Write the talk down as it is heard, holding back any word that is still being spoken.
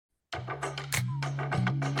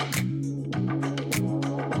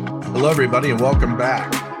Hello, everybody, and welcome back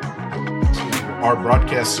to our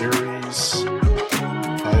broadcast series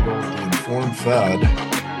titled The Informed Fed.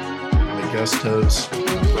 My guest host,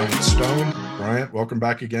 Bryant Stone. Bryant, welcome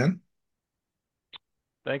back again.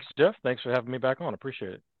 Thanks, Jeff. Thanks for having me back on.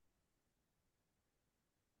 Appreciate it.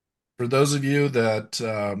 For those of you that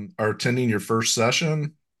are attending your first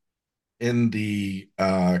session, in the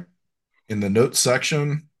notes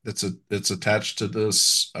section that's attached to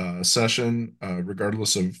this session,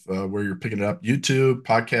 regardless of where you're picking it up, YouTube,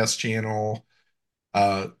 podcast channel,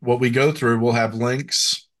 what we go through, we'll have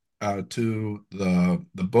links to the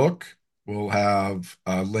book. We'll have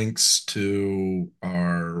links to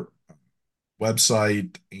our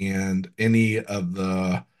website and any of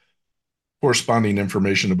the corresponding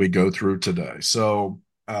information that we go through today. So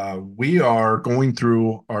we are going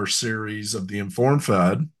through our series of the Informed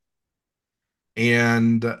Fed,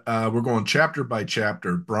 and we're going chapter by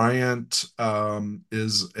chapter. Bryant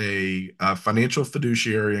is a financial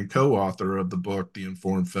fiduciary and co-author of the book, The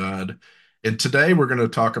Informed Fed. And today we're going to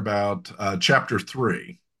talk about chapter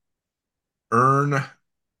 3, Earn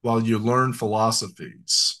While You Learn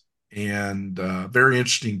Philosophies. And very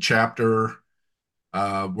interesting chapter.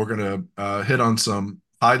 We're going to hit on some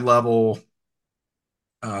high level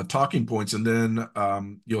talking points, and then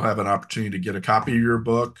you'll have an opportunity to get a copy of your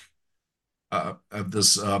book of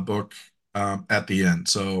this book at the end.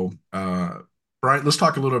 So, Brian, let's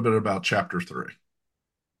talk a little bit about chapter 3.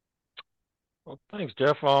 Well, thanks,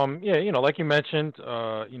 Jeff. Yeah, like you mentioned,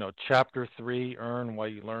 chapter three, earn while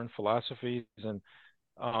you learn philosophies, and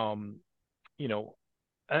um, you know,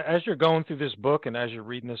 as you're going through this book and as you're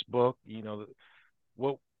reading this book,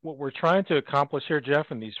 what we're trying to accomplish here,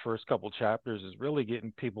 Jeff, in these first couple chapters is really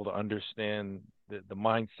getting people to understand the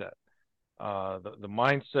mindset, the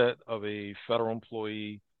mindset of a federal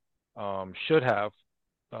employee should have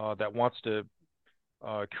that wants to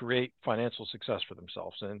create financial success for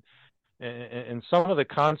themselves. And some of the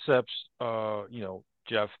concepts,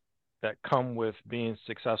 Jeff, that come with being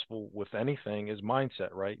successful with anything is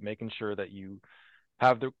mindset, right? Making sure that you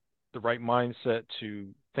have the right mindset to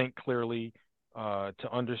think clearly,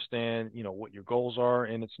 to understand, what your goals are,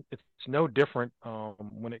 and it's no different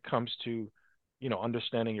when it comes to,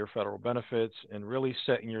 understanding your federal benefits and really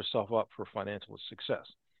setting yourself up for financial success.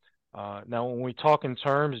 Now, when we talk in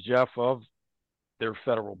terms, Jeff, of their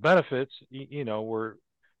federal benefits, we're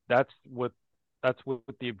that's what that's what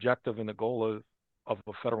the objective and the goal of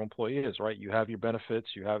a federal employee is, right? You have your benefits,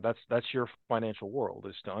 that's your financial world,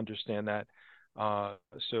 is to understand that. Uh,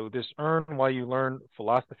 so this earn while you learn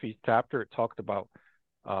philosophies chapter, it talked about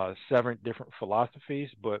 7 different philosophies,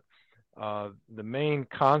 but the main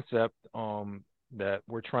concept that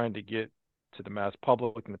we're trying to get to the mass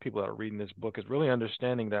public and the people that are reading this book is really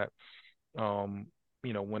understanding that um,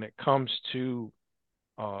 when it comes to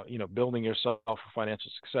building yourself for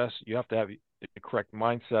financial success, you have to have the correct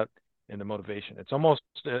mindset and the motivation. It's almost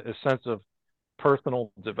a sense of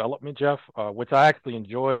personal development, Jeff, which I actually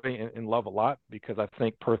enjoy and love a lot because I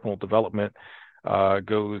think personal development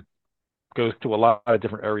goes to a lot of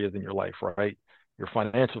different areas in your life, right? Your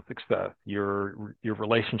financial success, your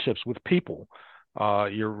relationships with people,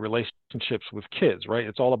 your relationships with kids, right?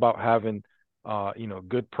 It's all about having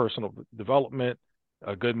good personal development,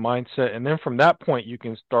 a good mindset, and then from that point you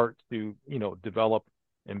can start to develop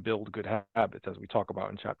and build good habits, as we talk about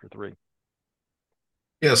in chapter 3.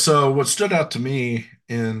 Yeah, so what stood out to me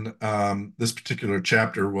in this particular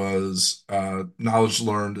chapter was knowledge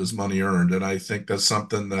learned is money earned. And I think that's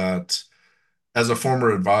something that, as a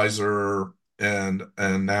former advisor and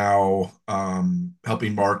now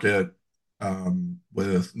helping market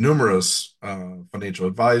with numerous financial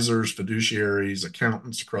advisors, fiduciaries,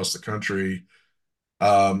 accountants across the country,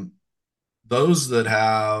 um, those that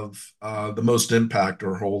have the most impact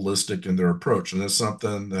are holistic in their approach. And that's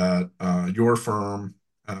something that your firm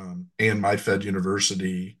and my Fed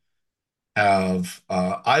University have,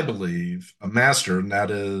 I believe, a master, and that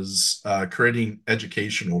is creating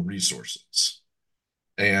educational resources.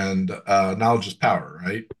 And knowledge is power,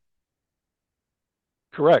 right?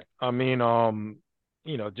 Correct. I mean,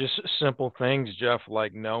 just simple things, Jeff,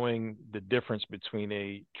 like knowing the difference between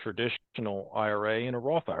a traditional IRA and a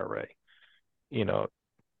Roth IRA. You know,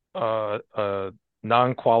 a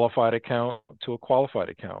non-qualified account to a qualified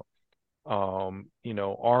account.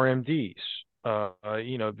 RMDs.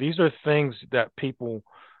 These are things that people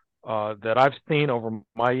that I've seen over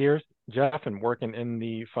my years, Jeff, and working in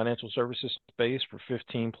the financial services space for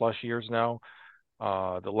 15 plus years now.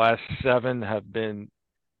 The last 7 have been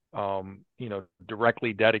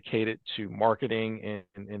directly dedicated to marketing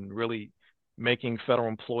and really making federal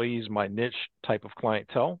employees my niche type of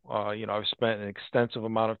clientele. I've spent an extensive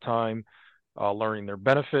amount of time learning their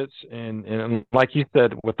benefits, and like you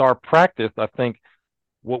said, with our practice, I think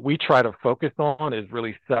what we try to focus on is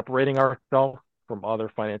really separating ourselves from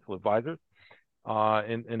other financial advisors.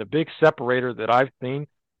 And a big separator that I've seen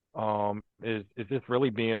is just really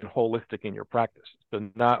being holistic in your practice. So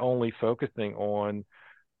not only focusing on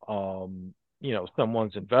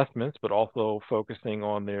someone's investments, but also focusing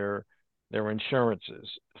on their insurances,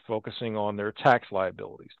 focusing on their tax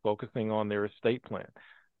liabilities, focusing on their estate plan.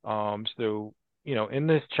 So in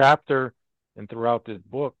this chapter and throughout this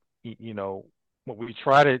book, what we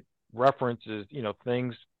try to reference is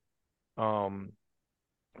things um,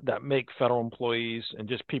 that make federal employees and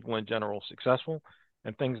just people in general successful,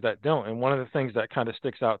 and things that don't. And one of the things that kind of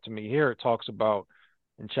sticks out to me here, it talks about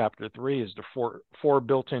in chapter 3, is the four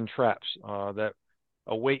built-in traps that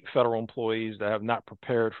await federal employees that have not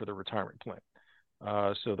prepared for the retirement plan.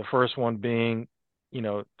 So the first one being,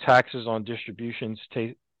 taxes on distributions,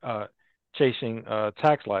 chasing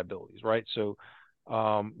tax liabilities, right? So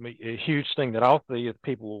a huge thing that I'll see is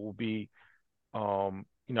people will be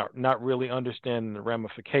not really understanding the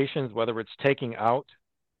ramifications, whether it's taking out,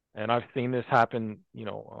 and I've seen this happen,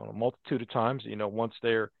 on a multitude of times. Once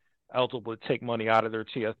they're eligible to take money out of their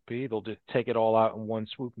TSP, they'll just take it all out in one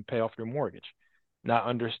swoop and pay off their mortgage, not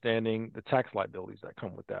understanding the tax liabilities that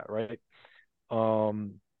come with that, right?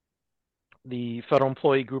 Um, the federal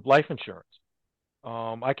employee group life insurance.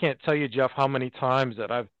 I can't tell you, Jeff, how many times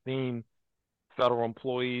that I've seen federal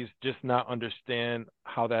employees just not understand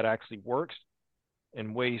how that actually works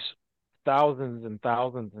and waste thousands and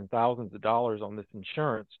thousands and thousands of dollars on this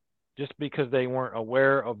insurance just because they weren't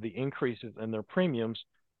aware of the increases in their premiums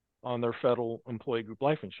on their federal employee group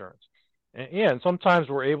life insurance. And sometimes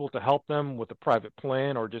we're able to help them with a private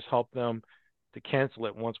plan or just help them to cancel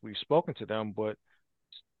it once we've spoken to them. But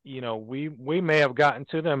we may have gotten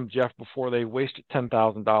to them, Jeff, before they wasted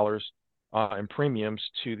 $10,000 in premiums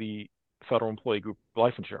to the federal employee group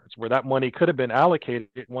life insurance, where that money could have been allocated.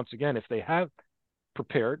 Once again, if they have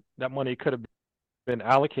prepared, that money could have been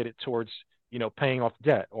allocated towards paying off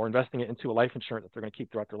debt or investing it into a life insurance that they're going to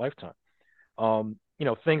keep throughout their lifetime.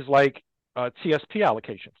 Things like TSP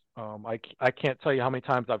allocations. I can't tell you how many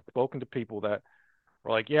times I've spoken to people that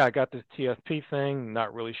were like, yeah, I got this TSP thing,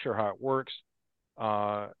 not really sure how it works.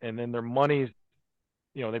 And then their money's,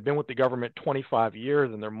 they've been with the government 25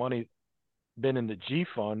 years and their money's been in the G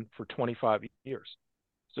fund for 25 years.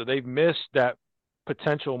 So they've missed that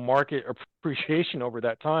potential market appreciation over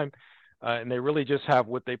that time. And they really just have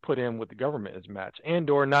what they put in with the government as match, and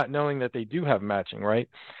or not knowing that they do have matching, right?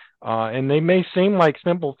 And they may seem like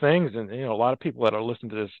simple things, and a lot of people that are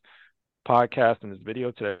listening to this podcast and this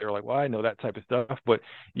video today are like, "Well, I know that type of stuff," but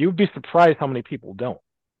you'd be surprised how many people don't.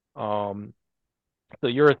 Um, so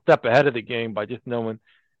you're a step ahead of the game by just knowing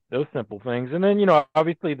those simple things. And then,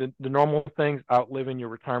 obviously the normal things, outliving your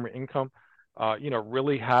retirement income,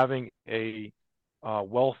 really having a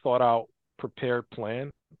well thought out, prepared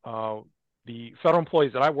plan. The federal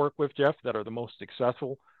employees that I work with, Jeff, that are the most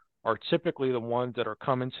successful are typically the ones that are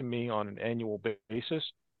coming to me on an annual basis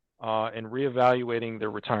and reevaluating their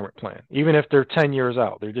retirement plan. Even if they're 10 years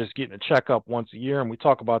out, they're just getting a checkup once a year. And we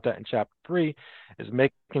talk about that in chapter 3, is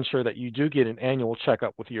making sure that you do get an annual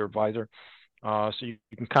checkup with your advisor. So you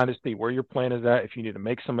can kind of see where your plan is at, if you need to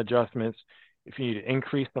make some adjustments, if you need to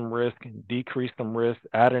increase some risk, decrease some risk,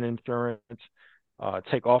 add an insurance,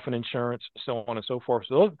 take off an insurance, so on and so forth.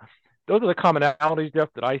 So those are the commonalities, Jeff,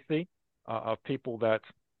 that I see of people that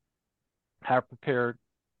have prepared,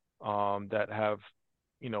 that have,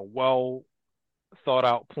 well thought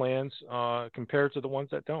out plans compared to the ones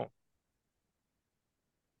that don't.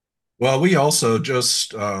 Well, we also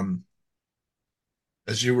just,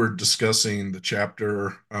 as you were discussing the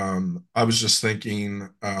chapter, I was just thinking,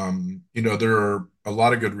 there are a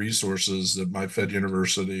lot of good resources that my Fed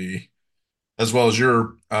University, as well as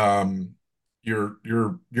your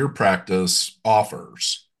practice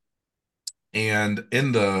offers. And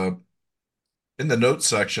in the notes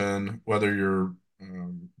section, whether you're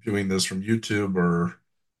doing this from YouTube or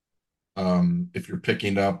if you're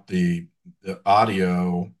picking up the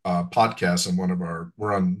audio podcast on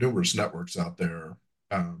we're on numerous networks out there.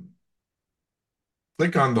 Um,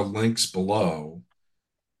 Click on the links below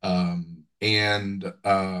and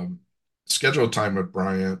schedule a time with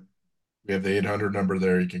Bryant. We have the 800 number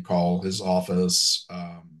there. You can call his office.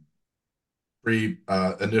 Free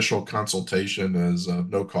initial consultation is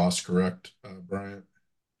no cost, correct, Bryant?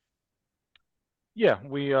 Yeah,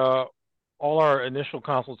 we all our initial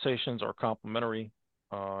consultations are complimentary,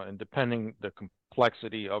 and depending the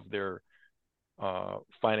complexity of their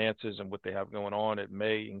finances and what they have going on. It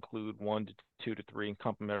may include 1 to 2 to 3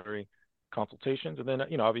 complimentary consultations, and then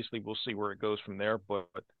obviously we'll see where it goes from there. But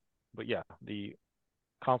yeah, the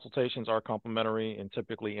consultations are complimentary, and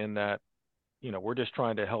typically in that, we're just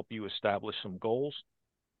trying to help you establish some goals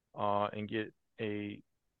and get a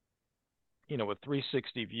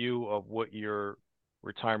 360 view of what your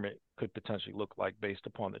retirement could potentially look like based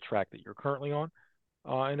upon the track that you're currently on.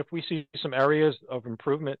 And if we see some areas of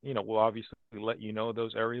improvement, we'll obviously let you know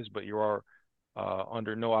those areas, but you are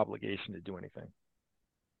under no obligation to do anything.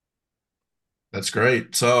 That's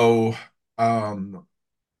great. So, um,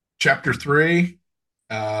 chapter three.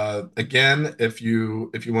 Again, if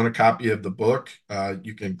you want a copy of the book,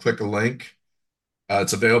 you can click a link.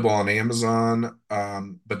 It's available on Amazon,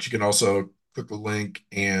 but you can also click a link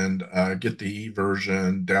and get the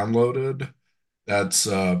version downloaded. That's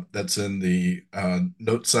in the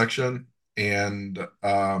notes section, and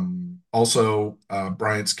also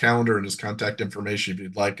Bryant's calendar and his contact information if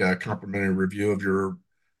you'd like a complimentary review of your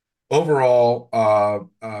overall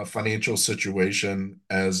financial situation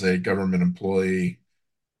as a government employee.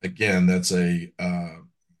 Again, that's a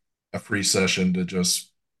free session to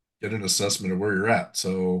just get an assessment of where you're at.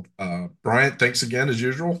 So, Bryant, thanks again as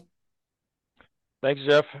usual. Thanks,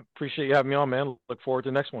 Jeff. Appreciate you having me on, man. Look forward to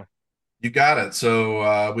the next one. You got it.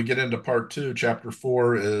 So we get into part two. Chapter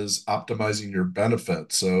four is optimizing your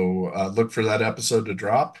benefits. So look for that episode to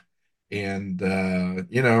drop, and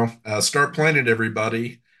start planning,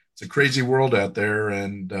 everybody. It's a crazy world out there,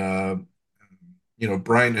 and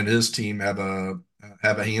Brian and his team have a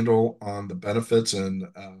handle on the benefits and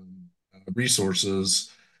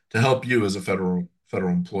resources to help you as a federal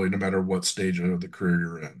employee, no matter what stage of the career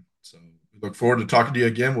you're in. So we look forward to talking to you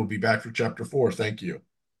again. We'll be back for chapter four. Thank you.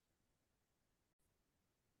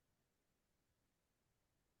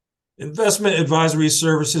 Investment advisory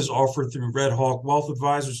services offered through Red Hawk Wealth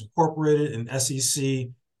Advisors Incorporated, an SEC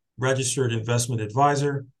registered investment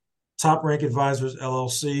advisor. Top Rank Advisors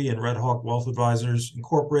LLC and Red Hawk Wealth Advisors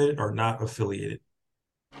Incorporated are not affiliated.